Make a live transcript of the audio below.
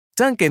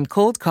Dunkin'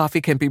 cold coffee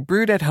can be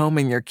brewed at home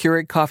in your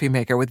Keurig coffee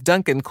maker with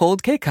Dunkin'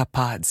 cold K-Cup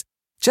pods.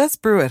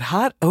 Just brew it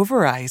hot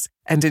over ice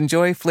and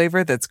enjoy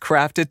flavor that's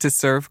crafted to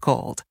serve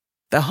cold.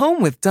 The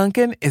home with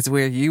Dunkin' is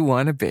where you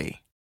want to be.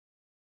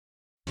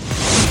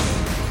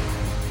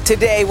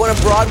 Today, one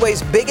of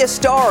Broadway's biggest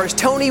stars,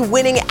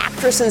 Tony-winning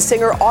actress and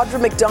singer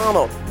Audra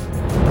McDonald.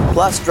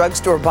 Plus,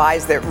 drugstore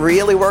buys that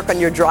really work on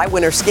your dry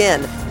winter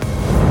skin.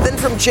 Then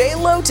from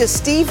J-Lo to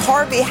Steve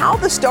Harvey, how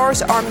the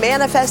stars are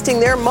manifesting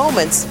their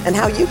moments and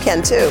how you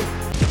can too.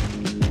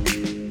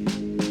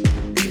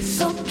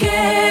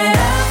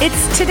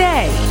 It's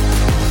Today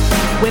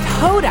with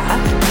Hoda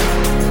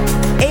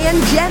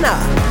And Jenna.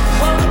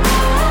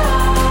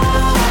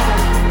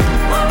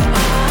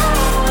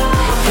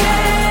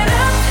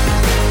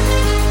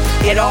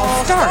 It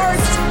all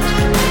starts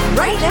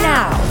right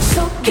now.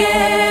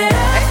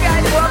 Hey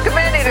guys, welcome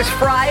in. It is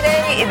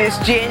Friday. It is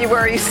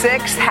January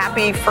 6th.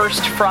 Happy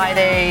first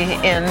Friday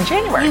in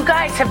January. You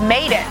guys have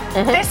made it.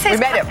 We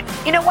made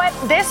it. You know what?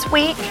 This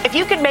week, if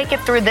you can make it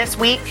through this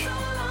week,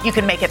 you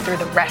can make it through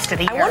the rest of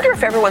the year. I wonder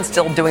if everyone's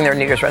still doing their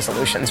New Year's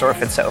resolutions or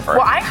if it's over.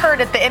 Well, I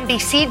heard at the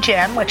NBC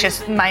gym, which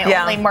is my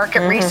only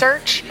market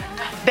research,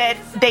 that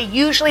they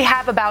usually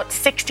have about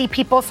 60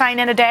 people sign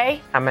in a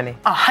day. How many?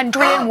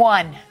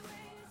 101.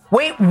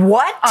 Wait,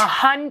 what?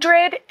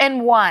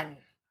 101.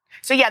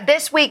 So yeah,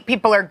 this week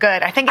people are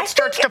good. I think it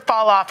starts to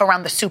fall off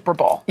around the Super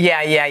Bowl.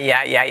 Yeah.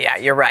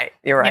 You're right.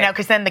 You know,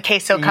 because then the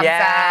queso comes out.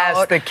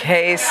 Yes, the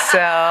queso.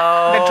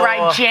 The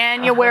dry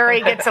January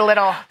gets a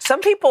little.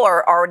 Some people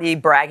are already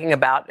bragging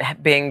about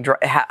being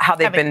how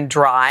they've been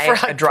dry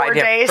for like 4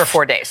 days. For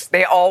 4 days.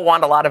 They all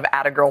want a lot of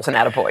attagirls and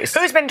attaboys.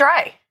 Who's been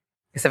dry?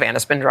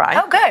 Savannah's been dry.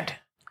 Oh, good.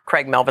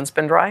 Craig Melvin's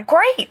been dry.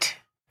 Great.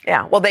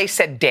 Yeah, well, they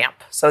said damp,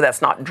 so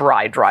that's not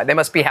dry. They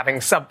must be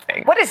having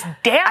something. What does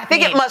damp I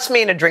think mean? it must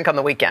mean a drink on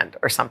the weekend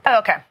or something. Oh,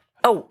 okay.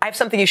 Oh, I have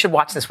something you should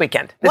watch this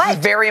weekend. This is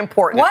very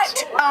important.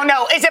 What? Oh,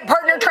 no. Is it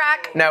Partner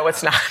Track? No,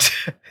 it's not.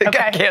 It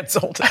got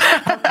canceled.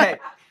 Okay.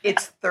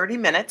 It's 30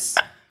 minutes.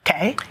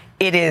 Okay.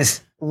 It is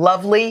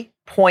lovely,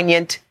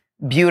 poignant,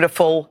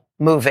 beautiful,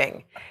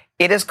 moving.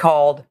 It is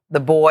called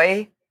The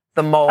Boy,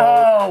 the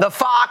Mole, the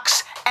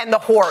Fox, and the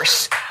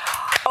Horse.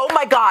 Oh,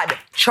 my God.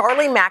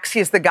 Charlie Maxey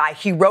is the guy.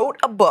 He wrote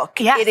a book.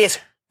 Yes. It is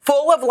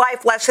full of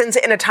life lessons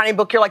in a tiny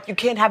book. You're like, you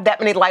can't have that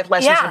many life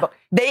lessons in a book.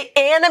 They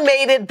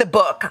animated the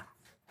book.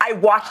 I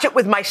watched it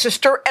with my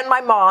sister and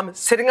my mom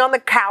sitting on the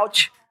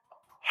couch.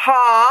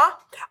 I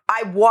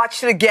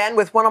watched it again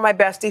with one of my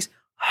besties.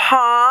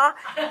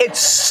 It's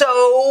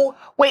so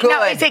Wait, good.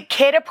 now, is it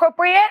kid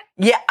appropriate?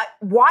 Yeah,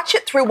 watch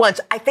it through once.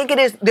 I think it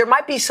is. There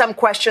might be some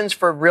questions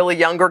for really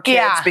younger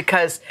kids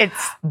because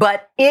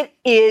but it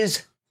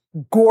is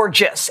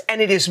gorgeous,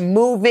 and it is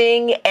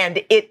moving, and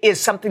it is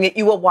something that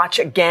you will watch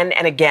again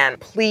and again.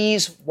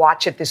 Please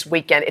watch it this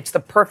weekend. It's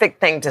the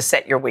perfect thing to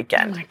set your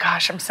weekend. Oh my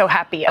gosh, I'm so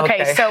happy.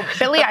 Okay. So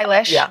Billie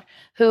Eilish,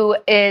 who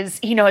is,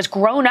 has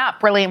grown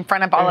up really in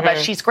front of all of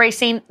us. She's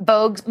gracing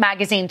Vogue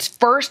magazine's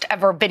first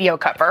ever video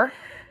cover.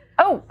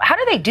 Oh, how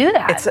do they do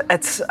that?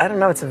 It's I don't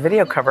know. It's a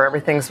video cover.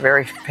 Everything's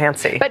very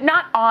fancy, but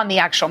not on the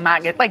actual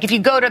magazine. Like if you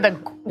go to the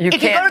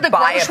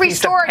grocery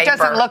store, it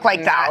doesn't look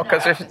like that.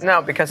 Because it's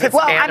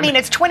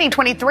it's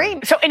 2023.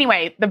 So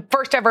anyway, the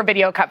first ever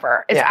video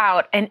cover is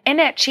out, and in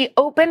it she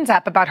opens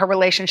up about her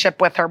relationship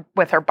with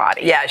her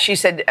body. Yeah, she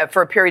said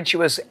for a period she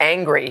was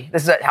angry.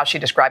 This is how she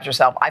describes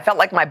herself. I felt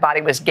like my body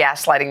was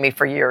gaslighting me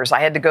for years. I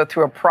had to go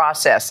through a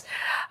process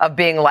of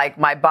being like,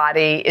 my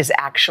body is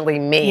actually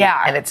me,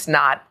 and it's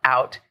not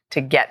out to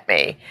get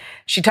me.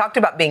 She talked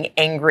about being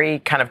angry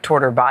kind of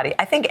toward her body.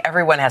 I think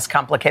everyone has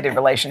complicated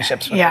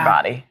relationships with their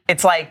body.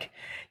 It's like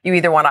you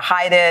either want to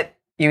hide it,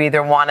 you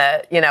either want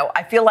to,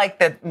 I feel like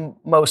that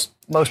most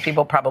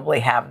people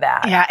probably have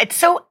that. Yeah, it's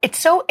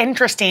so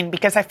interesting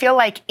because I feel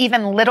like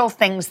even little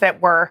things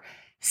that were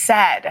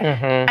said.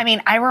 I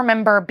mean, I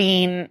remember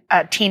being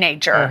a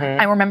teenager.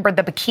 I remember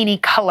the bikini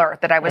color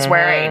that I was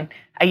wearing,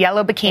 a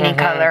yellow bikini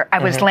color. I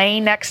was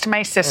laying next to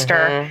my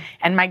sister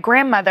and my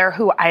grandmother,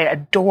 who I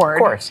adored, of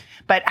course,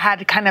 but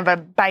had kind of a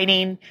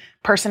biting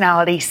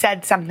personality,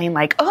 said something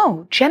like,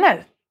 "Oh,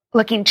 Jenna,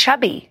 looking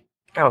chubby."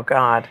 Oh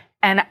God.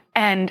 And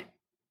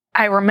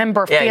I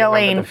remember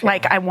feeling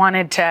like I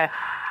wanted to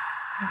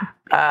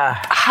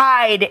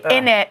hide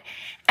in it.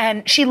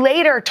 And she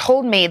later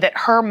told me that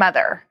her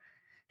mother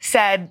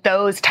said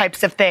those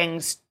types of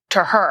things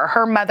to her.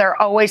 Her mother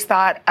always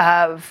thought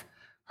of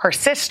her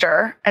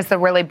sister as the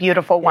really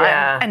beautiful one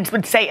and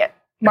would say it.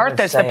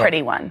 Martha's the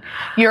pretty one.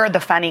 You're the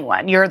funny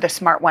one. You're the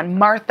smart one.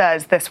 Martha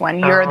is this one.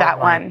 You're that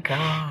one.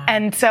 God.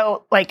 And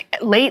so like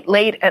late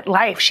at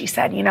life, she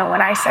said, when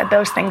I said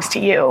those things to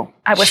you,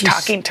 I was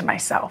talking to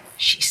myself.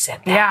 She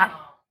said that. Yeah.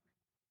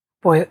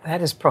 Boy,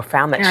 that is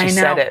profound that she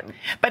said it.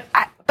 But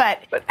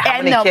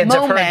how many kids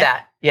have heard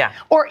that? Yeah.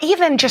 Or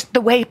even just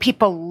the way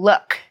people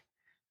look.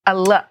 A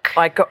look.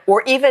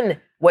 Or even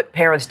what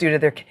parents do to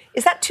their kids.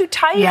 Is that too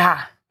tight?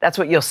 Yeah. That's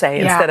what you'll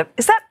say instead of,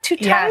 is that too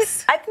tight?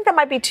 Yes. I think that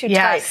might be too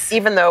tight,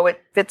 even though it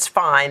fits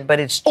fine, but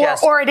it's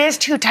just. Or it is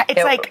too tight.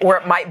 It's like. Or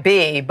it might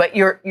be, but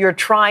you're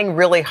trying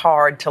really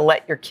hard to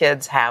let your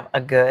kids have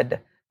a good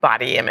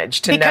body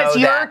image to know that.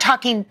 Because you're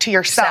talking to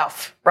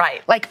yourself.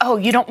 Right. Like, oh,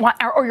 you don't want,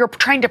 or you're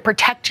trying to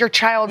protect your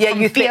child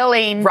from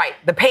feeling. Right.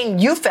 The pain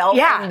you felt,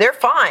 and they're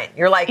fine.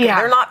 You're like,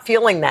 they're not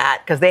feeling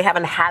that because they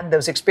haven't had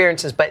those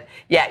experiences. But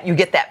you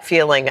get that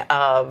feeling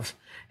of,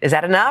 is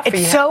that enough?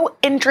 It's so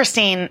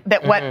interesting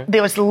that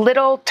those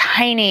little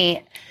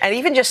tiny. And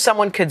even just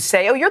someone could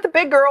say, oh, you're the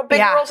big girl,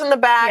 big girl's in the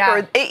back,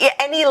 or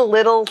any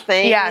little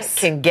thing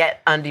can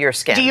get under your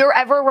skin. Do you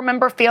ever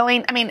remember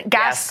feeling, gas?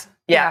 Yes.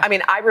 Yeah. I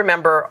mean, I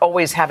remember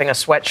always having a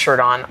sweatshirt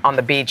on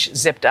the beach,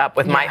 zipped up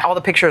with all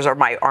the pictures are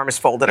my arms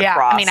folded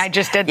across. I mean, I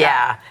just did that.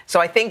 Yeah.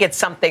 So I think it's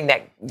something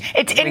that.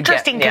 It's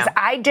interesting because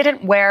I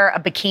didn't wear a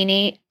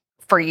bikini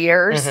for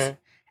years.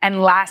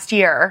 And last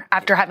year,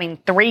 after having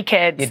 3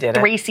 kids,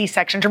 3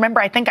 C-sections, remember,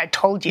 I think I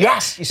told you.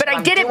 Yes. But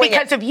I did it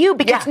because of you,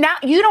 because now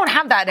you don't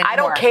have that anymore. I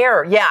don't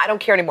care. Yeah, I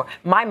don't care anymore.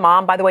 My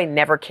mom, by the way,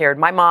 never cared.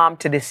 My mom,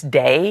 to this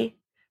day,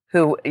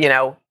 who,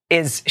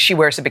 she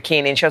wears a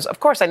bikini and she goes, of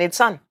course, I need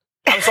sun.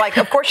 I was like,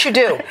 of course you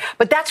do.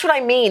 But that's what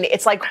I mean.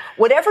 It's like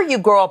whatever you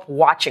grow up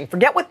watching,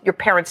 forget what your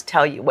parents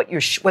tell you, what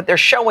they're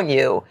showing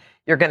you,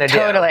 you're going to do.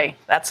 Totally.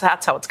 That's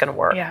how it's going to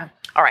work. Yeah.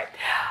 All right.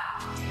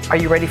 Are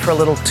you ready for a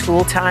little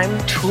tool time?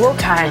 Tool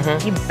time.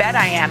 You bet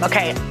I am.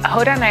 Okay,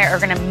 Hoda and I are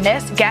going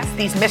to guess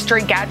these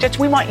mystery gadgets.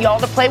 We want y'all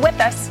to play with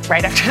us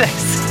right after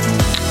this.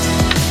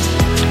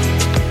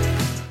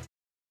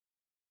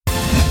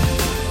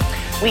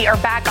 We are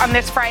back on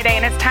this Friday,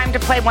 and it's time to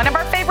play one of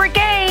our favorite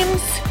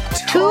games,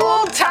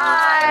 Tool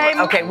Time.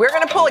 Okay, we're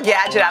going to pull a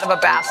gadget out of a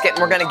basket, and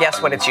we're going to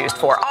guess what it's used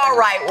for. All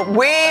right,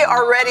 we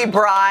are ready,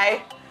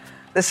 Bri.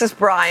 This is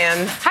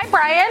Brian. Hi,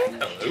 Brian.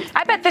 Hello.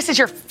 I bet this is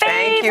your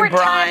favorite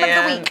time of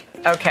the week.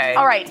 Okay.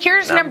 All right,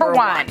 here's number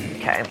one.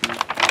 Okay.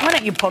 Why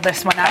don't you pull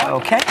this one out?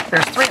 Okay.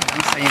 There's 3 of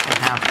them, so you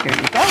can have. Here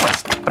you go.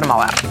 Let's put them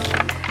all out.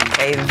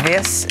 Okay,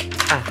 this.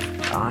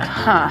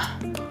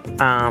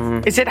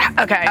 Is it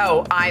okay?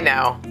 Oh, I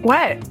know.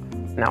 What?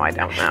 No, I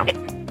don't know.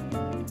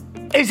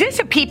 Is this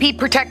a pee-pee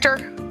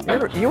protector?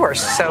 You are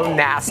so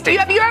nasty.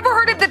 Have you ever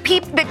heard of the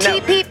PPTP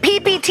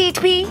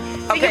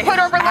that you put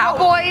over little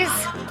boys?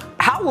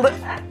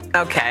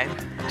 Okay.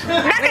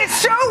 That is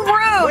so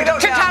rude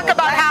to talk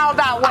about how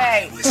that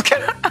way.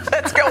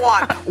 Let's go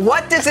on.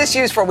 What does this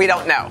use for? We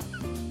don't know.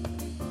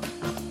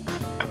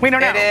 We don't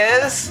know.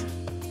 It is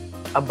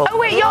a balloon. Oh,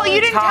 wait, y'all, you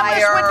didn't tell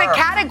us what the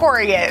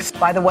category is.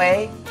 By the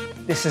way,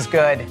 this is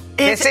good.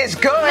 This is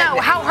good.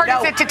 No, how hard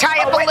is it to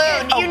tie a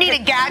balloon? You need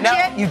a gadget?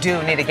 No, you do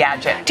need a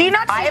gadget. Do you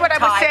not see what I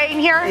was saying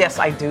here? Yes,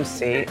 I do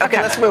see.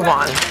 Okay, let's move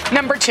on.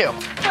 Number 2. Okay,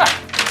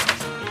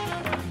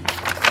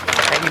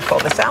 you pull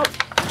this out.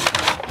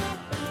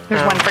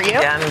 There's one for you.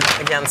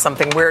 Again,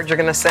 something weird you're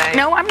going to say?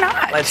 No, I'm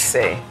not. Let's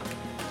see.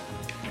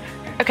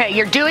 Okay,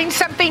 you're doing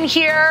something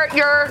here.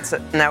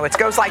 No, it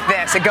goes like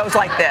this. It goes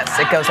like this.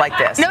 It goes like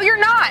this. No, you're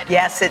not.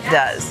 Yes, it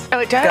does. Oh,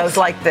 it does? It goes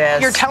like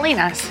this. You're telling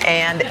us.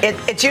 And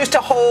it's used to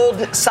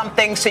hold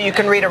something so you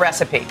can read a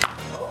recipe.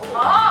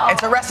 Oh.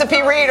 It's a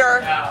recipe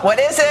reader. What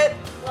is it?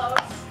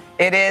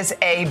 It is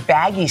a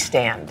baggie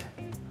stand.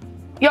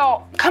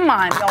 Y'all, come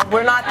on. No,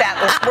 we're not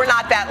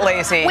that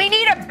lazy. We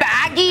need a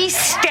baggie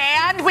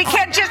stand. We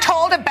can't just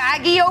hold a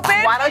baggie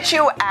open. Why don't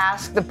you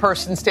ask the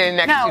person standing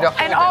next to you to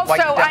hold and it also, while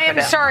you dump I am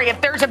it in. sorry,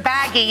 if there's a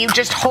baggie, you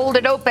just hold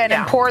it open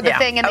and pour the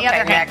thing in the other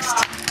hand.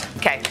 Next.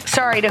 Okay.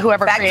 Sorry to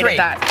whoever created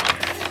that.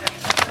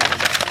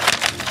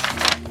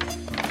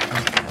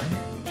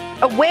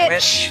 A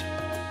witch.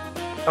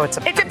 Oh, it's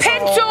a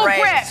pencil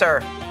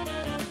eraser.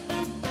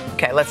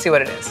 Okay, let's see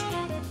what it is.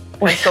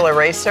 Pencil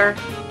eraser,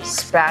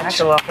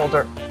 spatula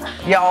holder.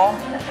 Y'all,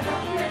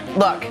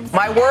 look,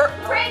 my word.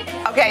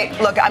 Okay,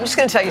 look, I'm just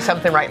going to tell you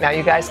something right now,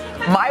 you guys.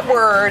 My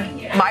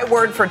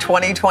word for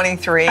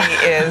 2023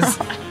 is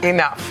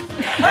enough.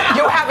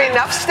 You have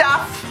enough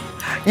stuff.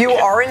 You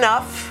are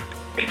enough.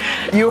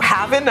 You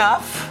have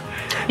enough.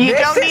 You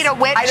don't need a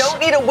witch. I don't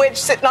need a witch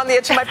sitting on the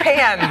edge of my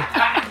pan.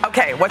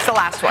 Okay, what's the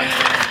last one?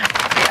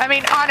 I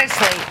mean,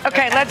 honestly.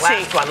 Okay, let's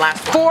see.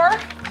 Last one.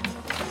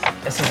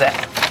 4. This is it.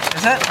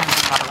 Is it?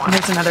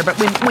 There's another, but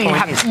we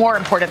have more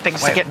important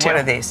things to get to. What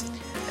are these?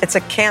 It's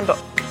a candle.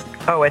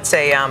 Oh, it's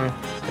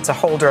a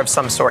holder of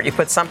some sort. You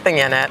put something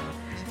in it.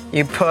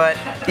 You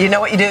know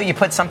what you do? You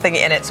put something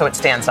in it so it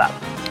stands up.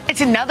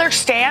 It's another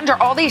stand?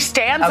 Are all these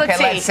stands? Okay,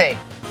 let's see.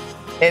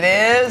 It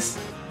is,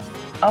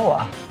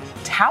 a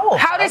towel.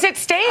 How does it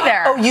stay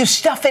there? Oh, you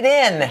stuff it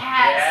in.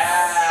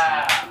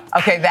 Yes.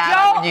 Okay, that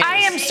I would use. I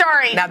am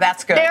sorry. Now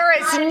that's good. There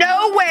is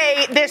no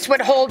way this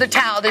would hold a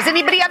towel. Does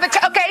anybody have a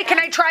towel? Okay, can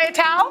I try a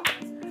towel?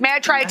 May I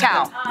try a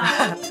towel?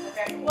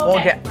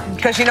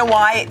 Because you know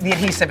why? The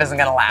adhesive isn't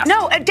going to last.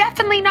 No,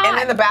 definitely not.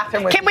 And in the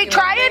bathroom. Can we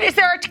try it? Is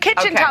there a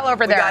kitchen towel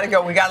over there? We got to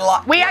go. We got a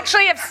lot. We have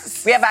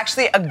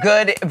a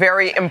good,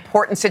 very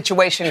important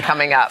situation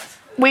coming up.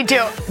 We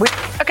do.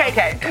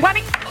 Okay. Why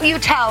don't you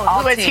tell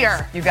who is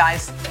here? You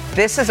guys,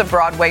 this is a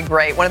Broadway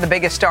great, one of the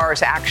biggest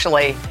stars,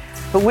 actually,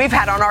 who we've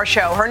had on our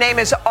show. Her name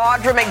is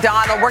Audra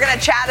McDonald. We're going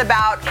to chat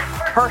about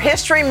her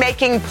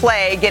history-making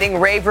play getting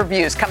rave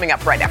reviews coming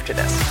up right after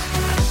this.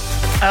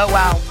 Oh,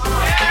 wow.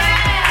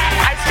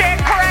 I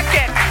stand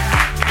corrected.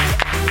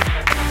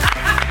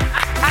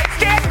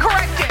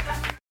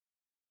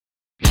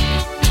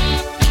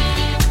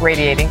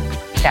 Radiating,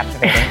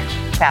 captivating,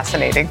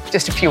 fascinating.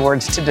 Just a few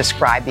words to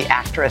describe the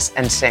actress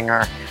and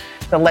singer,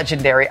 the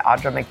legendary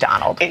Audra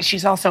McDonald.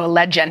 She's also a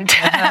legend.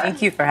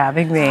 Thank you for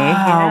having me.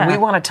 We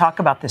want to talk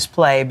about this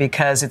play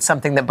because it's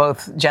something that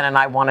both Jenna and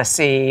I want to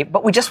see,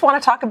 but we just want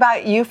to talk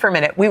about you for a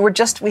minute. We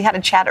had a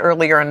chat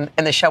earlier in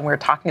the show. We were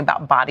talking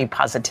about body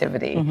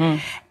positivity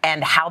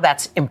and how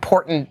that's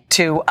important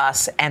to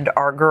us and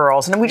our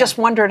girls. And we just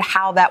wondered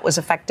how that was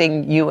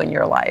affecting you in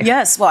your life.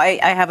 Yes. Well, I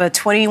have a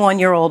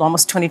 21-year-old,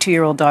 almost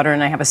 22-year-old daughter,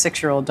 and I have a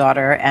 6-year-old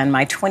daughter. And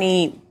my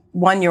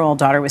 21-year-old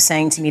daughter was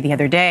saying to me the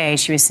other day,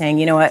 she was saying,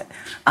 you know what,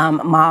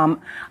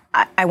 Mom,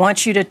 I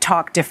want you to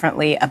talk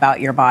differently about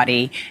your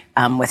body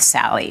with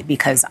Sally,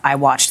 because I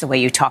watched the way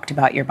you talked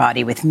about your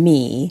body with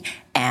me.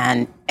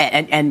 And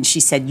she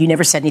said, you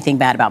never said anything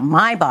bad about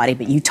my body,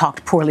 but you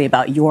talked poorly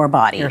about your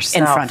body in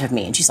front of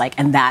me. And she's like,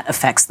 and that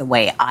affects the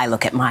way I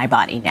look at my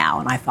body now.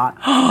 And I thought,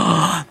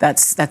 oh,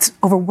 that's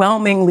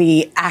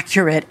overwhelmingly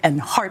accurate and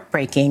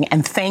heartbreaking.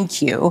 And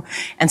thank you.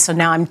 And so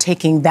now I'm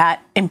taking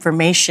that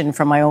information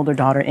from my older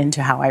daughter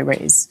into how I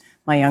raise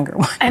my younger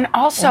one. And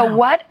also,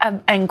 what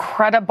an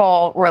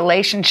incredible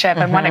relationship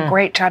and what a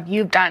great job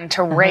you've done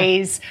to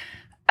raise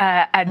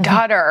a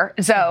daughter,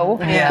 Zoe,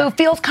 who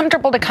feels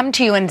comfortable to come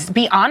to you and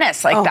be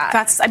honest like that.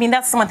 That's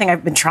the one thing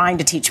I've been trying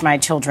to teach my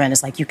children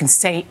is, like, you can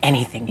say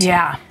anything to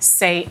me.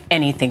 Say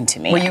anything to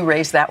me. Were you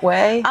raised that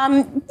way?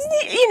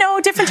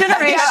 Different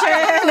generation.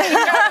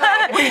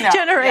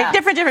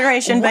 Different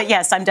generation, but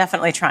yes, I'm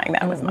definitely trying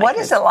that with my What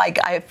kids. is it like?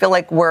 I feel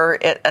like we're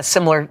at a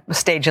similar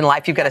stage in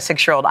life. You've got a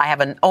 6-year-old. I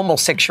have an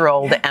almost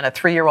 6-year-old and a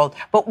 3-year-old.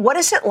 But what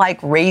is it like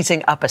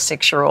raising up a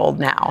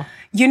 6-year-old now?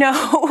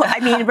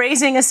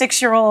 Raising a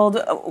 6-year-old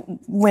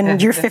when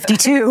you're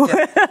 52,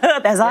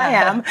 as I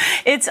am,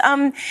 it's,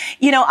 I'm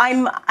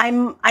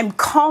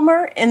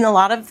calmer in a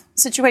lot of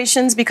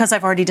situations because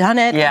I've already done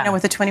it,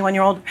 with a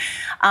 21-year-old.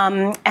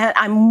 And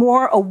I'm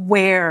more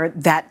aware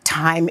that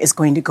time is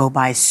going to go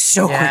by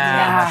so quickly.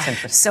 That's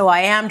interesting. So I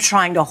am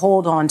trying to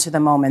hold on to the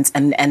moments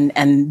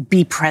and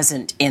be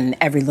present in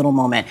every little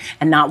moment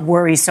and not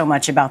worry so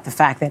much about the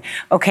fact that,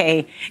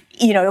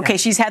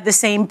 she's had the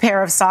same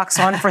pair of socks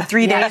on for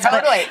 3 days,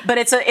 but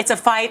it's a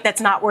fight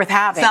that's not worth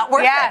having. It's not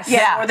worth it.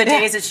 Yeah. Or the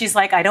days that she's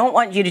like, I don't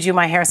want you to do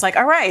my hair. It's like,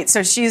 all right,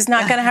 so she's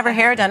not going to have her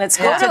hair done at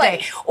school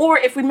today. Or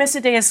if we miss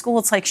a day of school,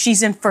 it's like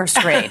she's in first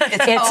grade.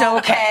 It's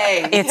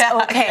okay. It's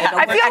okay.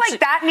 I feel like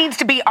that needs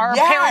to be our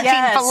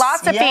parenting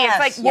philosophy. It's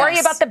like, worry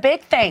about the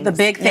big things. The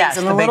big things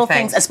and the little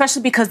things,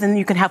 especially because then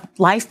you can have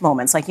life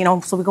moments. Like,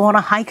 so we go on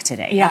a hike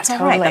today. Yeah, that's all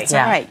right. That's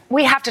all right.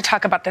 We have to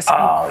talk about this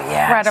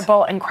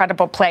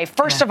incredible play.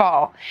 First of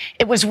all,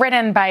 it was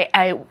written by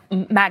a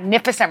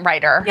magnificent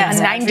writer. Yes,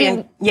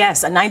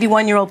 a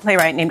 91-year-old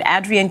playwright named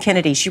Adrienne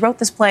Kennedy. She wrote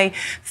this play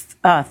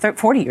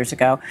 40 years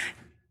ago.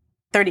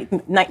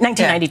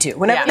 1992.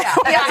 Whenever. We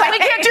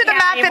can't do the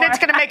math and it's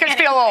going to make us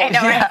feel old.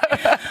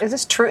 Is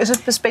this true? Is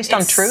this based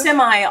on truth?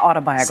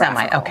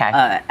 Semi-autobiographical. Okay.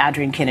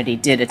 Adrienne Kennedy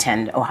did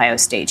attend Ohio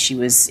State. She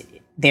was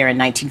there in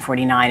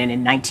 1949, and in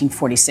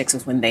 1946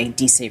 was when they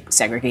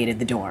desegregated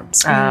the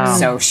dorms.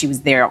 So she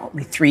was there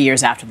only 3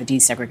 years after the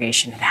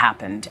desegregation had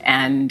happened,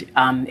 and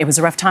it was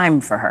a rough time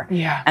for her.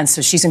 Yeah. And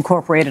so she's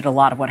incorporated a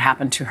lot of what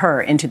happened to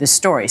her into this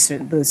story. So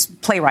this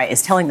playwright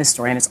is telling this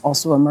story, and it's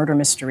also a murder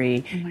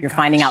mystery. You're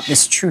finding out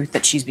this truth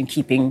that she's been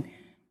keeping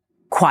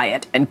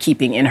quiet and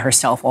keeping in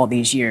herself all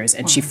these years,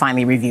 and she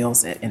finally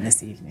reveals it in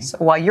this evening. So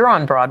while you're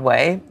on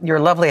Broadway,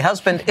 your lovely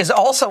husband is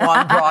also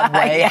on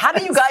Broadway. Yes.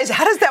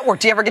 How does that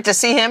work? Do you ever get to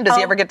see him? Does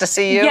he ever get to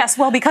see you? Yes,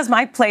 well, because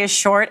my play is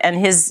short and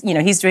he's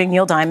doing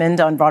Neil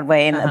Diamond on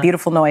Broadway and A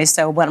Beautiful Noise.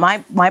 So when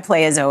my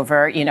play is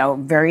over,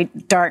 very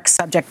dark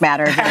subject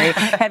matter, very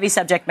heavy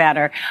subject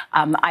matter,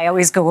 I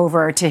always go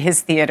over to his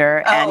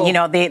theater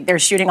and, they're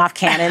shooting off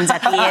cannons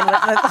at the end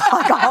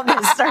with all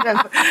this sort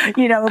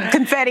of,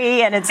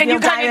 confetti, and it's Neil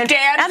Diamond.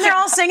 And they're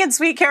all singing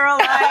Sweet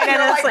Caroline.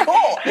 And it's like,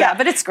 cool. Yeah,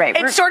 but it's great.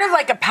 It's sort of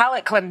like a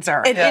palate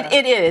cleanser.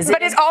 It is.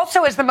 But it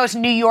also is the most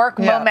New York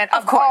moment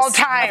of all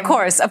time. Of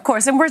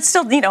course. And we're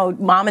still,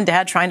 mom and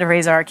dad trying to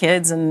raise our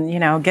kids and,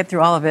 get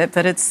through all of it.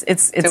 But it's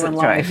a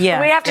joy. Yeah.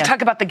 We have to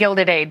talk about the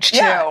Gilded Age, too.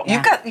 Yeah.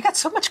 You got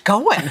so much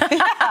going. What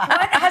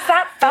has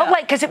that felt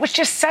like? Because it was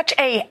just such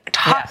a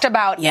talked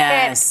about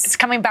hit. It's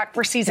coming back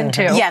for season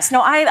 2. Yes.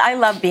 No, I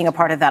love being a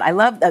part of that. I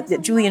love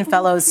that Julian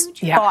Fellows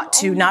thought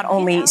to not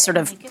only sort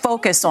of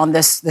focus on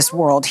on this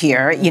world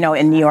here,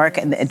 in New York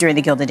and during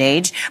the Gilded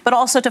Age, but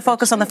also to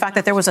focus on the fact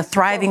that there was a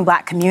thriving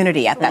Black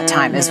community at that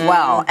time as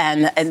well,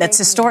 and that's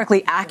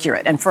historically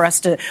accurate. And for us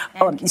to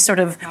sort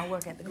of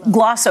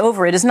gloss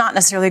over it is not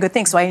necessarily a good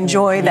thing. So I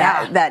enjoy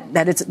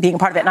that it's being a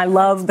part of it, and I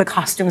love the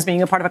costumes,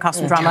 being a part of a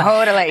costume drama.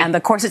 Totally. And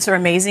the corsets are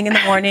amazing in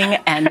the morning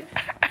and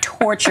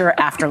torture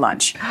after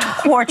lunch.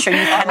 Torture.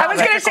 I was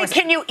going to say,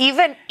 can you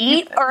even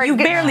eat? Or you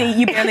barely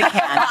can.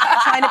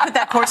 Trying to put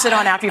that corset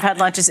on after you've had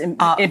lunch is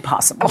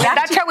impossible.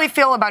 That's how we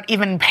feel about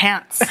even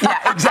pants.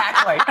 Yeah,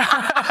 exactly.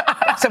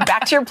 So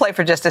back to your play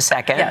for just a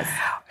second. Yes.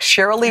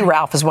 Sheryl Lee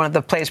Ralph is one of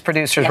the play's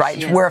producers, Yes,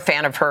 right? We're a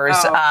fan of hers.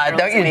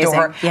 Don't you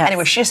adore her? Yes.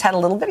 Anyway, she just had a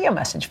little video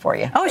message for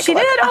you. Oh, she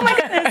did? Oh, my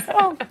goodness.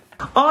 Oh.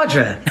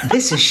 Audra,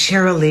 this is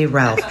Sheryl Lee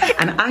Ralph,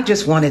 and I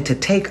just wanted to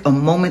take a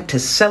moment to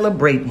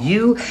celebrate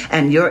you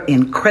and your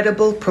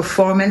incredible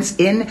performance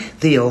in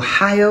the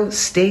Ohio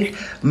State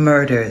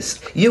Murders.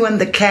 You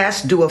and the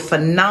cast do a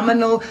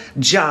phenomenal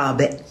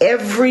job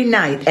every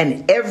night,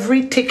 and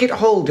every ticket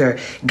holder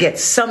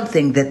gets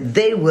something that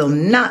they will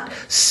not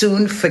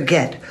soon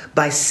forget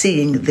by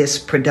seeing this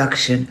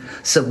production.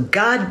 So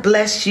God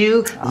bless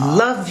you,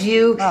 love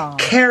you,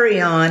 carry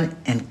on,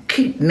 and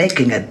keep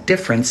making a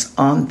difference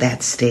on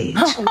that stage.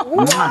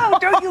 Wow,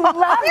 don't you love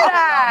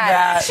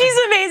that? She's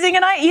amazing.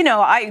 And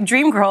I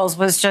Dreamgirls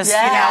was just,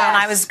 when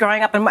I was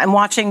growing up and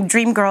watching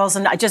Dreamgirls,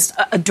 and I just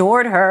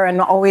adored her and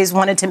always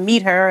wanted to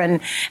meet her.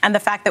 And the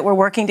fact that we're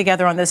working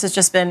together on this has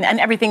just been, and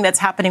everything that's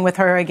happening with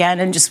her again,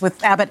 and just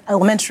with Abbott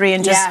Elementary,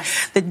 and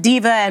just the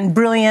diva and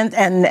brilliant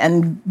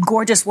and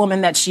gorgeous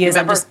woman that she is.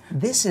 Remember,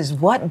 this is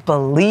what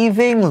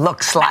believing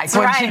looks like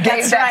when she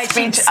gave that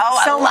speech.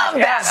 I love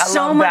that.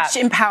 So much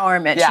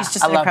empowerment. Yeah, she's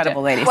just an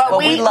incredible lady. Well,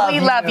 we love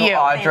you,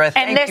 Audra.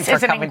 And this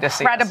is an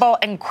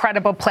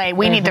incredible play.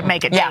 We need to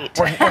make a date.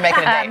 We're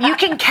making a date. You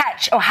can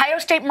catch Ohio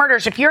State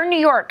Murders. If you're in New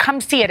York,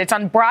 come see it. It's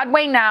on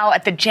Broadway now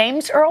at the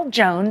James Earl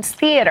Jones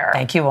Theater.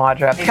 Thank you,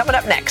 Audra. Coming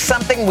up next,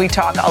 something we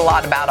talk a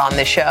lot about on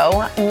the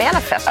show,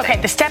 manifesting.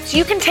 Okay, the steps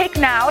you can take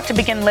now to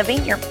begin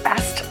living your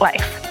best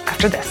life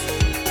after this.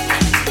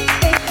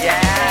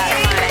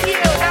 Thank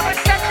you. That was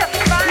such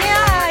a fun.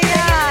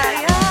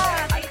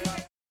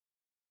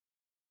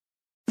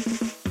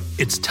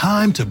 It's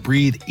time to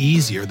breathe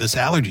easier this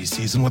allergy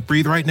season with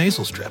Breathe Right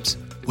nasal strips.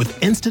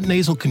 With instant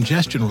nasal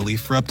congestion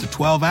relief for up to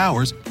 12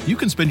 hours, you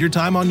can spend your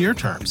time on your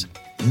terms,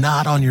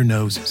 not on your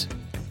noses.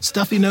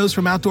 Stuffy nose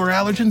from outdoor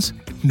allergens?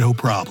 No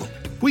problem.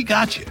 We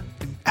got you.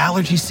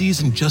 Allergy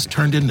season just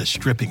turned into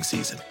stripping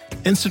season.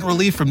 Instant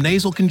relief from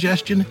nasal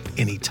congestion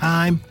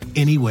anytime,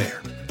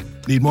 anywhere.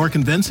 Need more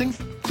convincing?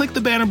 Click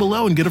the banner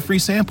below and get a free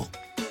sample.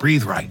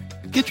 Breathe Right.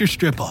 Get your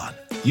strip on.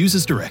 Use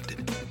as directed.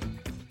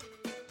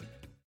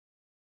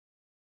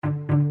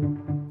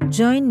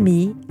 Join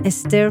me,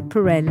 Esther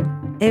Perel,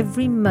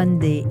 every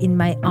Monday in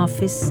my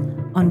office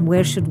on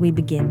Where Should We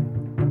Begin?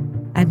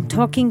 I'm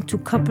talking to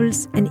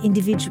couples and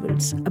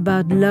individuals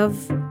about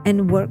love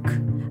and work,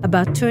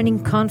 about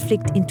turning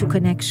conflict into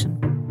connection.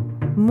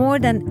 More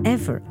than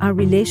ever, our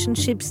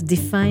relationships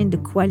define the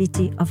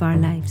quality of our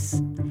lives.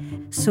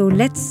 So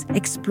let's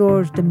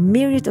explore the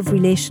myriad of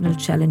relational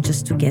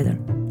challenges together.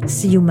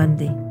 See you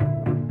Monday.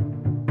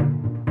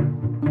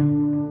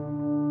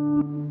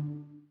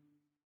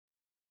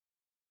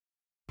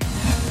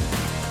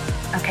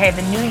 Okay,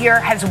 the new year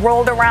has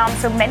rolled around,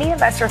 so many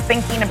of us are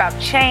thinking about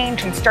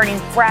change and starting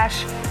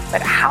fresh.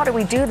 But how do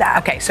we do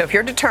that? Okay, so if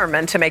you're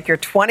determined to make your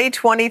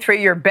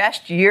 2023 your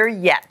best year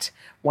yet,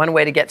 one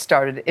way to get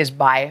started is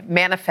by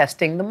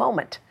manifesting the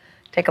moment.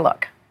 Take a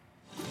look.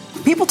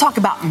 People talk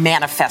about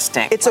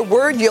manifesting. It's a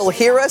word you'll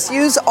hear us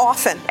use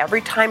often.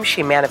 Every time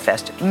she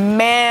manifested.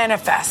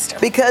 Manifest.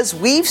 Because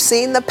we've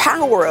seen the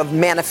power of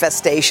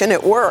manifestation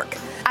at work.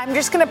 I'm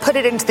just going to put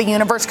it into the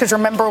universe, because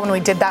remember when we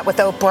did that with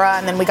Oprah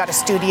and then we got a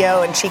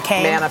studio and she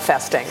came?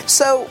 Manifesting.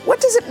 So what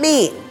does it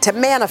mean to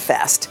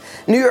manifest?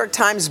 New York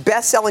Times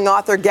bestselling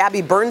author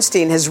Gabby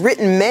Bernstein has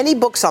written many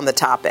books on the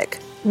topic.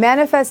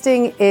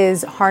 Manifesting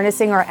is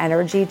harnessing our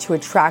energy to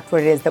attract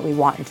what it is that we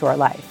want into our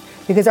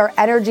life, because our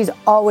energy is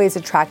always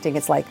attracting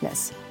its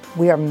likeness.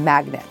 We are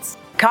magnets.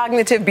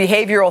 Cognitive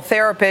behavioral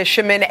therapist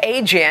Chamin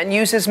Ajjan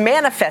uses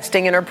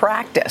manifesting in her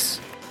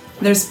practice.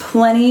 There's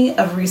plenty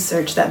of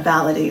research that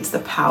validates the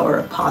power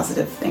of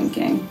positive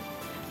thinking.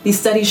 These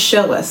studies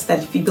show us that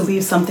if you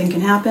believe something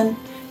can happen,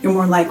 you're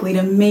more likely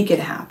to make it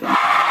happen.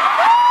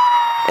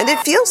 And it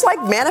feels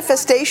like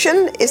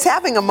manifestation is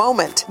having a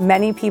moment.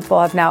 Many people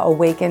have now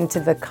awakened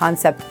to the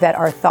concept that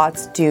our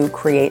thoughts do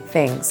create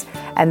things,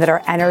 and that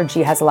our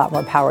energy has a lot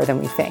more power than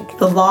we think.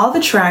 The law of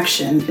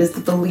attraction is the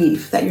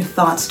belief that your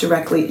thoughts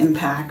directly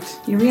impact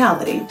your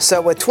reality.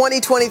 So with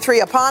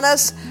 2023 upon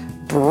us,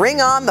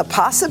 bring on the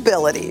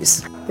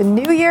possibilities. The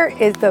new year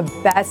is the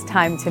best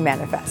time to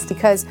manifest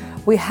because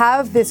we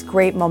have this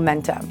great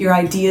momentum. Your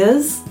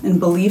ideas and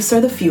beliefs are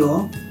the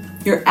fuel,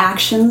 your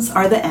actions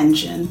are the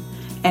engine,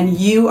 and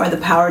you are the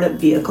powered up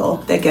vehicle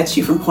that gets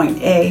you from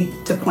point A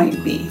to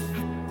point B.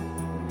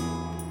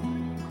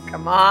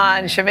 Come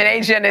on, Chamin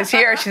Ajjan is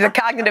here. She's a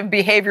cognitive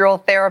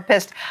behavioral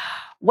therapist.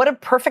 What a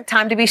perfect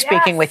time to be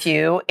speaking with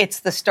you.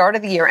 It's the start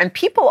of the year, and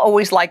people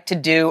always like to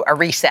do a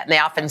reset, and they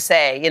often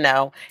say,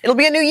 it'll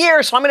be a new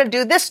year, so I'm going to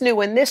do this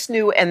new and this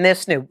new and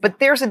this new. But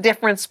there's a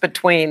difference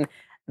between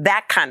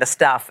that kind of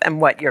stuff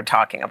and what you're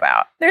talking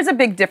about. There's a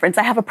big difference.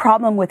 I have a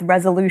problem with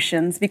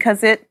resolutions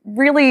because it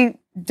really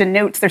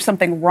denotes there's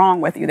something wrong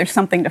with you. There's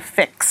something to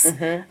fix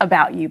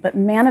about you. But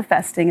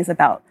manifesting is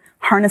about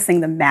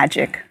harnessing the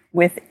magic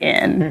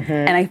within.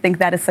 And I think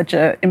that is such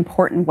an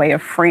important way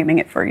of framing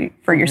it for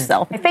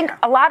yourself. I think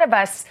a lot of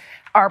us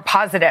are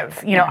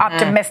positive,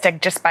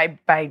 optimistic just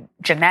by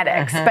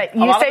genetics. But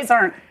you say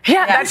aren't.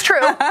 Yeah, that's true.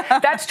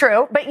 That's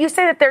true. But you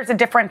say that there's a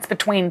difference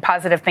between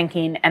positive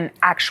thinking and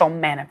actual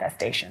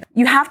manifestation.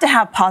 You have to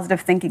have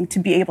positive thinking to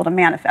be able to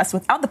manifest.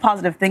 Without the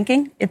positive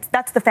thinking,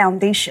 that's the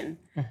foundation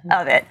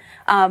of it.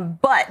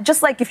 But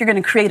just like if you're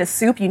going to create a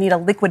soup, you need a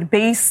liquid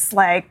base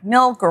like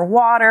milk or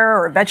water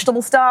or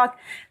vegetable stock.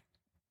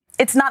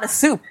 It's not a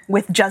soup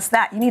with just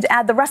that. You need to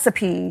add the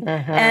recipe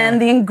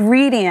and the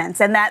ingredients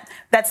and that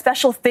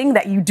special thing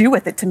that you do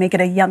with it to make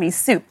it a yummy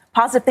soup.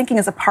 Positive thinking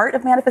is a part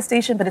of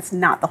manifestation, but it's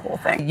not the whole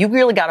thing. You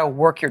really got to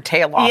work your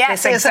tail off.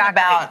 Yes, this isn't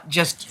exactly. about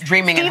just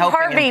dreaming and hoping Steve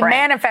Harvey and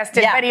praying.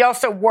 manifested, but he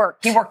also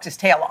worked. He worked his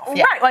tail off.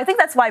 Yeah. Right. Well, I think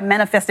that's why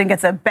manifesting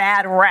gets a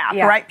bad rap,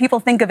 right? People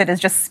think of it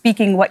as just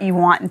speaking what you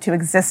want into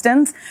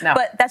existence,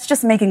 but that's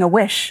just making a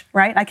wish,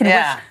 right? I can wish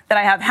that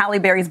I have Halle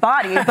Berry's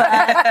body, but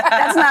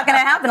that's not going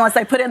to happen unless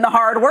I put in the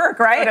hard work,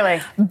 right?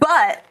 Totally.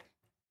 But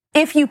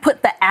if you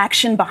put the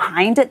action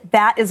behind it,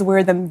 that is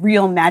where the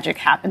real magic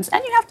happens.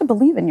 And you have to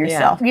believe in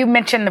yourself. You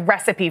mentioned the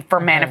recipe for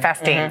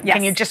manifesting. Yes.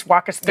 Can you just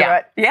walk us through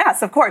it?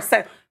 Yes, of course.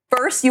 So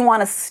first, you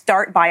want to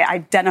start by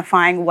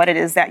identifying what it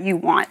is that you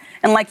want.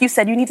 And like you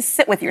said, you need to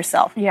sit with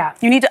yourself. Yeah.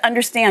 You need to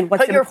understand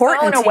what's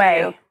important to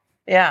you.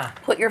 Yeah.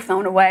 Put your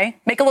phone away.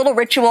 Make a little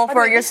ritual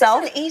for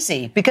yourself. This isn't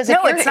easy because if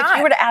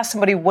you were to ask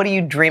somebody, what do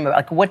you dream of?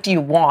 Like, what do you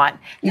want?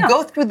 You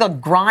go through the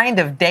grind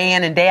of day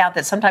in and day out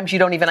that sometimes you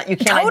can't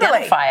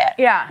identify it.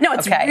 Yeah. No,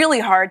 it's really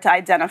hard to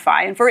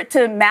identify. And for it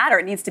to matter,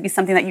 it needs to be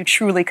something that you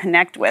truly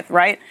connect with,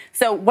 right?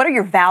 So what are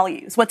your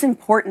values? What's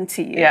important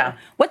to you? Yeah.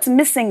 What's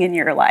missing in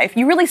your life?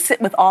 You really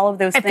sit with all of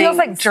those things. It feels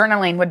like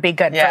journaling would be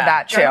good for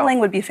that, too. Journaling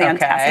would be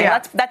fantastic. Okay.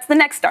 Yeah. That's the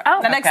next start.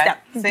 The next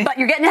step. See? But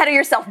you're getting ahead of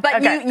yourself.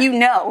 But you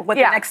know what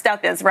the next step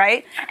is,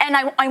 right? And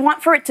I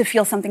want for it to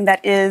feel something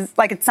that is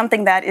like it's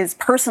something that is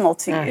personal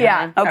to you.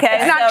 Yeah. Okay.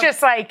 It's not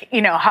just like,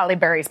 Halle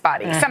Berry's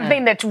body.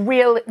 Something that's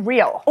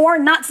real. Or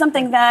not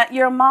something that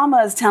your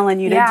mama is telling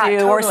you to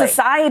do or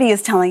society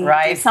is telling you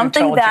to do.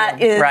 Something that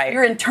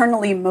you're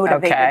internally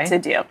motivated to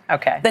do.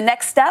 Okay. The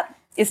next step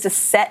is to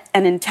set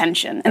an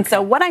intention. And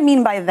so what I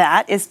mean by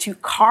that is to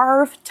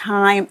carve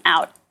time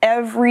out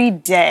every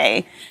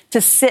day to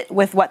sit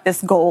with what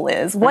this goal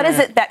is. What is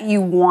it that you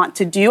want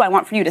to do? I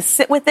want for you to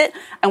sit with it.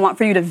 I want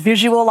for you to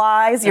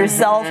visualize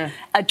yourself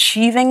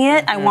achieving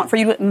it. I want for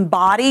you to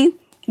embody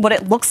what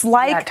it looks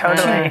like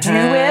to do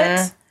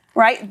it.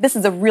 Right? This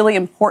is a really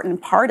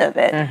important part of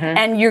it.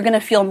 And you're going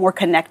to feel more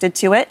connected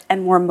to it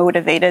and more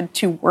motivated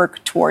to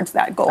work towards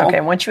that goal.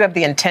 Okay, once you have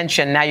the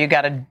intention, now you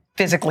got to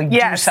physically do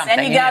something.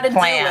 And you got to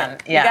plan. do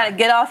it. You got to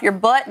get off your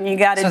butt and you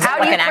got to do it.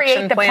 How do you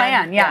create the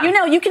plan?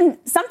 Yeah. You can,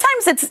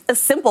 sometimes it's a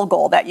simple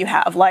goal that you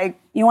have, like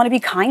you want to be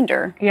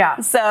kinder.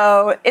 Yeah.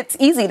 So it's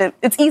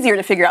easier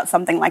to figure out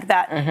something like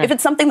that. If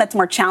it's something that's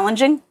more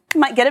challenging, you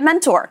might get a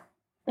mentor.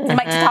 You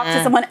might talk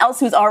to someone else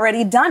who's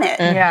already done it.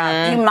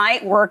 You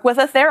might work with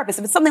a therapist.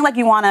 If it's something like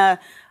you want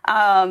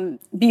to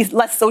be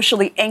less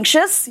socially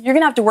anxious, you're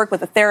going to have to work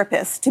with a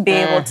therapist to be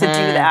able to do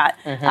that.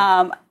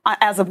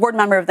 As a board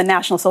member of the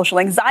National Social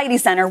Anxiety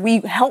Center,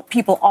 we help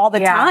people all the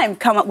time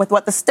come up with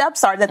what the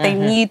steps are that they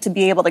need to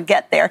be able to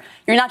get there.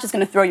 You're not just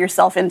going to throw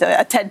yourself into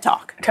a TED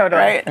Talk.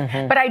 Totally.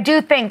 Right? But I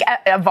do think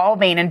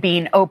evolving and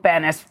being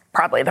open is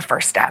probably the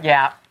first step.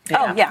 Yeah.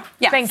 Oh, yeah.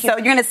 Thank you. So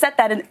you're going to set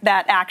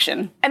that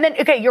action. And then,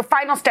 your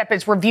final step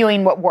is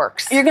reviewing what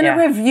works. You're going to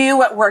review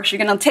what works.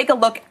 You're going to take a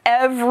look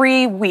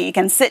every week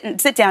and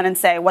sit down and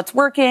say, what's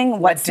working,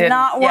 what's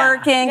not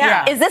working.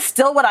 Is this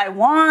still what I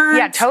want?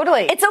 Yeah,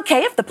 totally. It's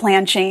okay if the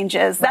plan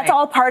changes. That's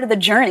all part of the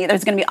journey.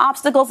 There's going to be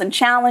obstacles and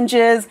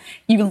challenges.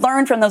 You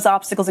learn from those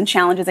obstacles and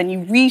challenges and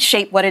you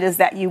reshape what it is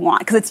that you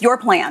want because it's your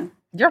plan.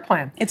 Your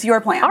plan. It's your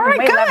plan. All right,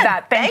 we good. love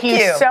that. Thank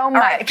you so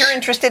much. All right, if you're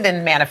interested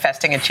in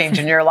manifesting a change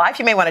in your life,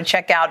 you may want to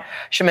check out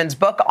Chamin's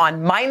book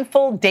on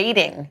mindful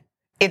dating.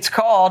 It's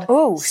called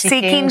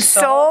Seeking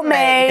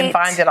Soulmate. You can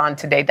find it on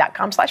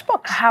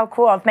today.com/books. How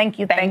cool. Thank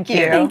you. Thank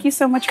you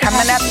so much for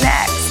Coming up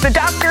next, the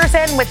doctor's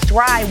in with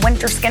dry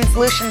winter skin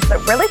solutions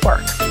that really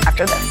work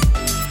after this.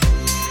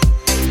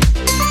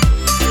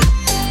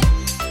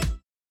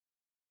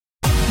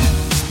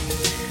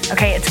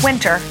 Okay, it's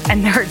winter,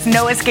 and there's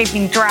no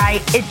escaping dry,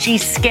 itchy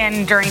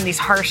skin during these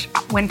harsh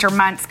winter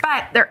months,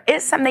 but there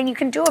is something you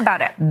can do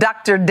about it.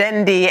 Dr.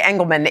 Dendy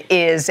Engelman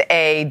is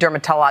a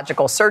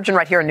dermatological surgeon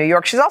right here in New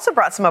York. She's also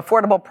brought some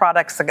affordable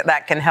products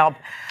that can help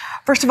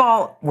First of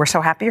all, we're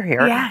so happy you're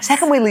here. Yes.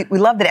 Second, we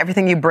love that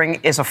everything you bring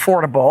is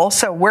affordable.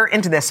 So we're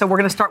into this. So we're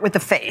going to start with the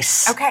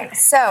face. Okay,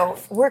 so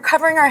we're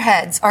covering our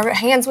heads, our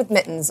hands with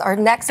mittens, our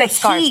necks with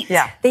scarves. Heat.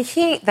 Yeah. The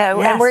heat,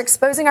 though, and we're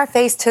exposing our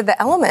face to the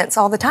elements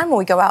all the time when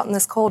we go out in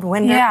this cold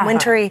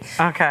wintry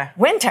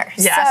winter.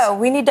 Yes. So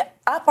we need to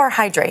up our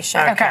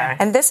hydration. Okay.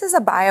 And this is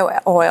a bio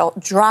oil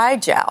dry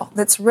gel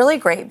that's really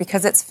great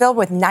because it's filled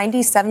with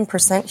 97%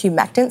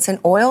 humectants and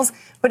oils,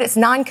 but it's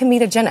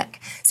non-comedogenic.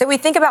 So we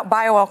think about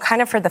bio oil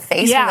kind of for the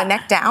face from the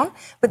neck down,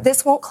 but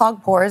this won't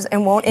clog pores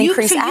and won't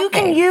increase acne. You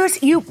can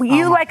use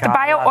like the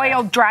bio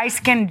oil dry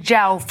skin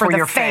gel for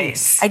the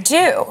face. I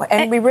do,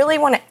 and we really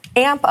want to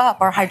amp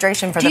up our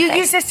hydration for the face. Do you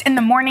use this in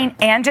the morning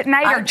and at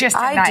night, or just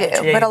at night?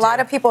 I do, but a lot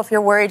of people, if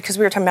you're worried, because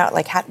we were talking about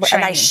like a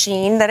nice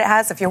sheen that it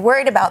has, if you're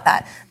worried about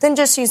that, then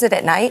just use it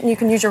at night, and you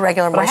can use your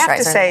regular moisturizer. I have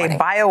to say, in the morning.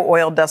 bio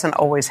oil doesn't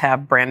always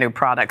have brand new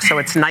products, so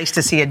it's nice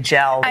to see a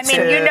gel. I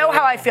mean, you know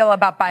how I feel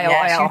about bio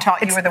oil.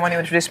 You were the one who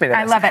introduced me to this.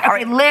 I love it.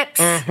 Okay, lips,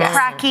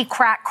 cracky,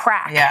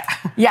 crack. Yeah.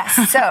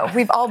 Yes, so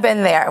we've all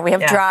been there. We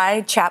have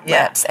dry, chapped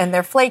lips, and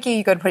they're flaky.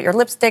 You go to put your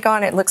lipstick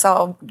on, it looks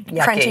all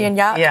crunchy and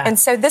yuck. Yeah. And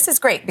so this is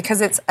great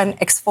because it's an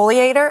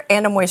exfoliator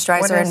and a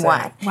moisturizer in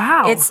one.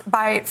 Wow. It's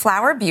by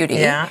Flower Beauty,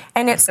 and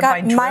it's Is it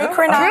got by Drew?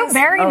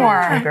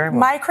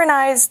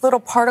 micronized little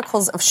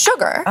particles of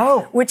sugar,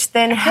 which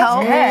then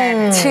help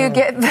to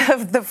get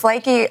the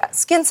flaky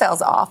skin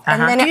cells off.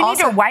 And then Do you need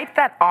to wipe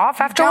that off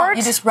afterwards?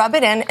 You just rub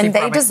it in, and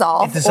they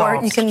dissolve, or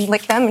you can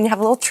lick them and you have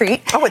a little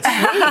treat. Oh, it's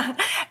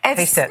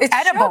sweet. It's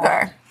edible.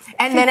 Sugar.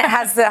 And then it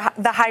has the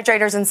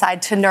hydrators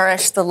inside to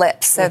nourish the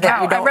lips so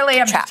that you don't I really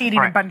am chap. just eating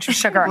a bunch of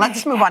sugar.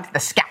 Let's move on to the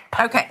scalp.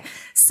 Okay,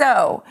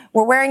 so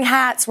we're wearing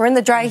hats, we're in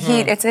the dry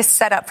heat, it's a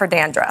setup for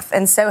dandruff.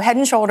 And so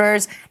Head &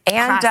 Shoulders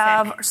and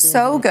Dove are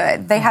so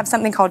good. They have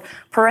something called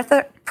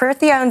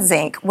Pyrithione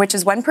zinc, which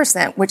is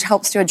 1%, which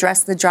helps to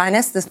address the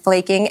dryness, the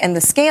flaking, and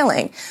the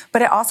scaling.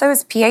 But it also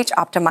is pH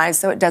optimized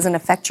so it doesn't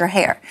affect your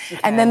hair.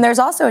 And then there's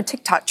also a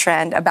TikTok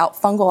trend about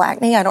fungal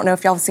acne. I don't know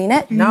if y'all have seen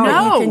it. No.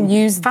 But you can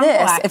use Fungal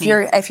this acne.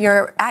 if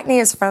your acne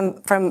is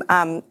from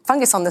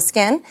fungus on the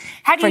skin.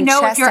 How do you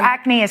know if your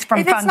acne is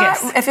from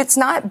fungus? If it's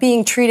not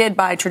being treated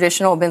by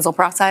traditional benzoyl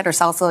peroxide or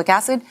salicylic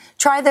acid,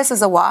 try this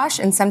as a wash,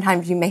 and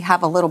sometimes you may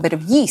have a little bit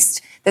of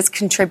yeast that's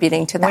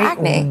contributing to the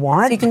acne.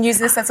 What? So you can use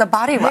this as a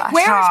body wash.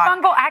 Where does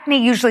fungal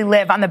acne usually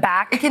live? On the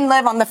back? It can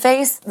live on the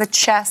face, the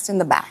chest,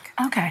 and the back.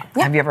 Okay.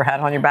 Yeah. Have you ever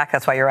had it on your back?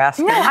 That's why you're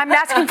asking. No, I'm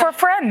asking for a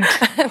friend.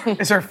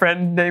 Is there a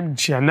friend named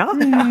Jenna?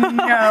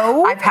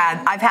 No. I've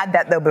had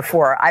that though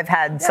before. I've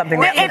had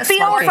something that It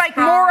feels like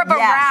more of a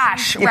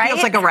rash, right? It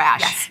feels like a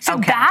rash. Yes. So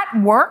that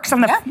works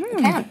on the. You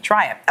can.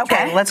 Try it.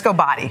 Okay, let's go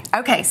body.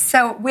 Okay,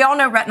 so we all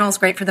know retinol is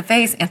great for the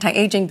face,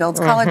 anti-aging, builds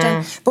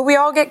collagen, but we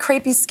all get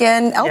crepey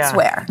skin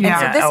elsewhere. Yeah.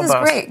 And so this is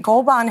great.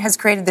 Gold Bond has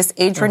created this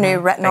Age Renew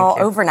Retinol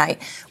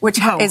Overnight, which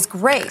is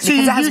great. So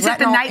you because use it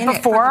the retinol night in it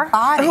before? for the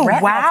body. Oh,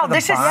 Retinol wow. for the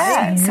This is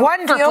body. So it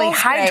wonderfully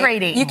feels great.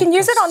 hydrating. You can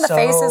use it on the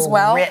face as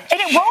well. Rich. And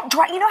it won't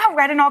dry. You know how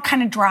retinol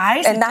kind of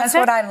dries? And that's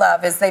what I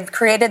love is they've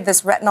created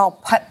this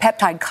retinol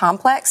peptide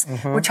complex,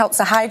 which helps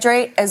to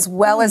hydrate as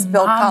well as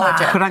build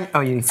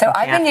collagen. So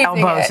I've been using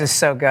Elbows it is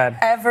so good.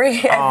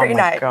 every my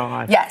night.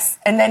 God. Yes.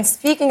 And then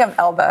speaking of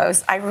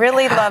elbows, I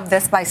really love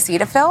this by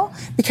Cetaphil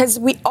because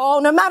we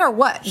all, no matter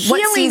what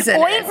season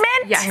ointment?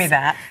 Yes. Give me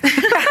that.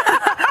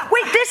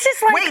 Wait, this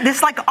is like. this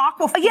is like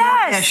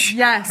Aquaphor-ish.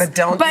 Yes. But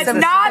don't. But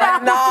not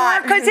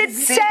Aquaphor because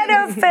it's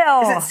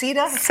Cetaphil. Is it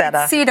Ceta?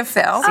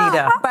 Cetaphil.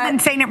 I've been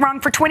saying it wrong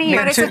for 20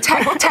 years. But it's a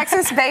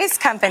Texas-based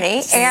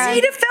company.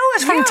 And Cetaphil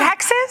is from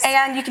Texas?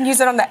 And you can use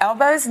it on the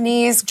elbows,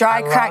 knees,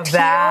 dry, cracked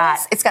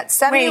heels. It's got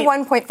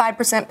 71.5%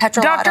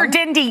 petrolatum. Dr.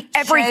 Dendy,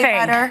 everything.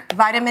 Shea butter,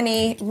 vitamin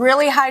E,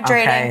 really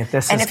hydrating. Okay,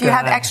 this and is if you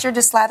have good. extra,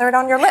 just slather it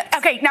on your lips.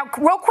 Okay, now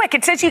real quick,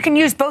 it says you can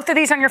use both of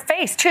these on your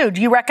face too.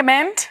 Do you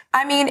recommend?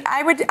 I mean,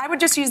 I would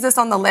just use this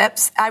on the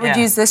lips. I would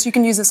use this. You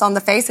can use this on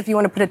the face if you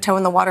want to put a toe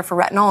in the water for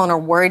retinol and are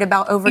worried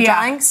about over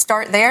drying.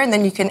 Start there, and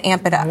then you can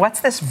amp it up.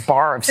 What's this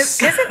bar of?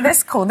 Isn't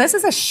this cool? This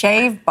is a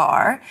shave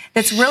bar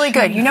that's really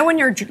good. You know when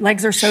your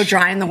legs are so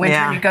dry in the winter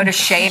and you go to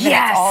shave and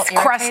it's all irritating?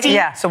 crusty.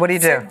 Yeah. So what do you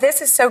do? So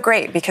this is so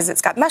great because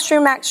it's got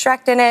mushroom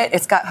extract in it.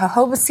 It's got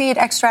jojoba seed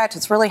extract.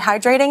 It's really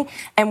hydrating.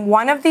 And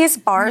one of these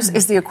bars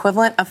is the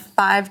equivalent of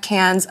 5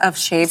 cans of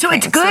shave So cream.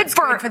 it's good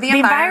for the the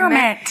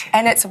environment.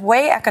 And it's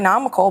way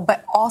economical,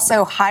 but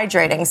also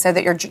hydrating so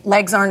that your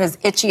legs aren't as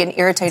itchy and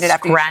irritated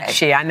after you shave.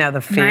 Scratchy. I know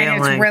the feeling.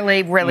 Mine is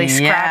really, really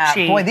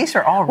scratchy. Boy, these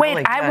are all really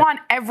Wait, good. I want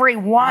every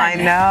one. I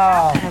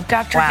know.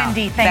 Dr.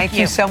 Dendy, thank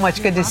you so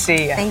much. Good to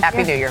see you. Thank Happy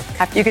you. New Year.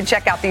 You can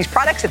check out these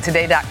products at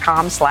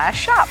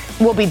today.com/shop.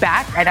 We'll be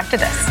back right after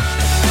this.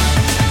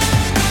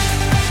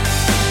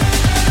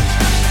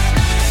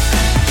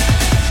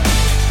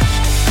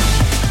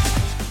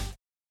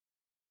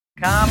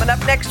 Coming up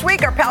next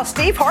week, our pal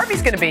Steve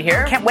Harvey's going to be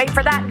here. Can't wait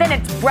for that. Then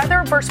it's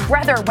brother versus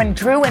brother when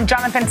Drew and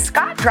Jonathan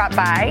Scott drop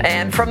by.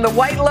 And from the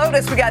White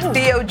Lotus, we got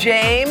Theo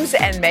James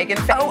and Megan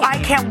Fahey. Oh, I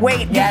can't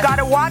wait. You've got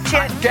to watch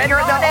it. You're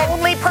the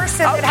only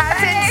person that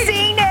hasn't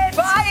seen it.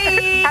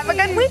 Bye. Have a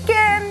good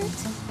weekend.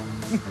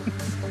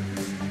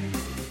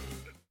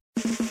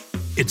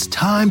 It's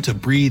time to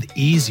breathe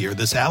easier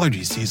this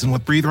allergy season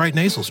with Breathe Right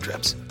nasal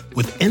strips.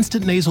 With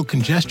instant nasal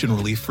congestion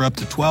relief for up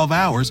to 12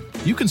 hours,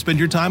 you can spend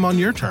your time on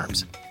your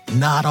terms,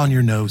 not on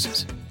your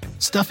noses.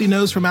 Stuffy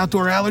nose from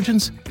outdoor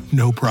allergens?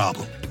 No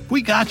problem.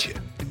 We got you.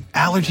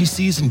 Allergy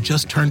season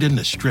just turned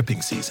into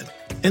stripping season.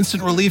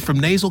 Instant relief from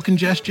nasal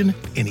congestion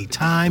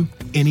anytime,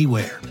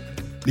 anywhere.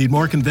 Need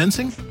more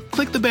convincing?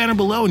 Click the banner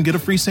below and get a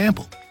free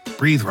sample.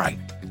 Breathe Right.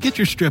 Get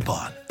your strip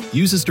on.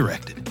 Use as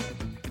directed.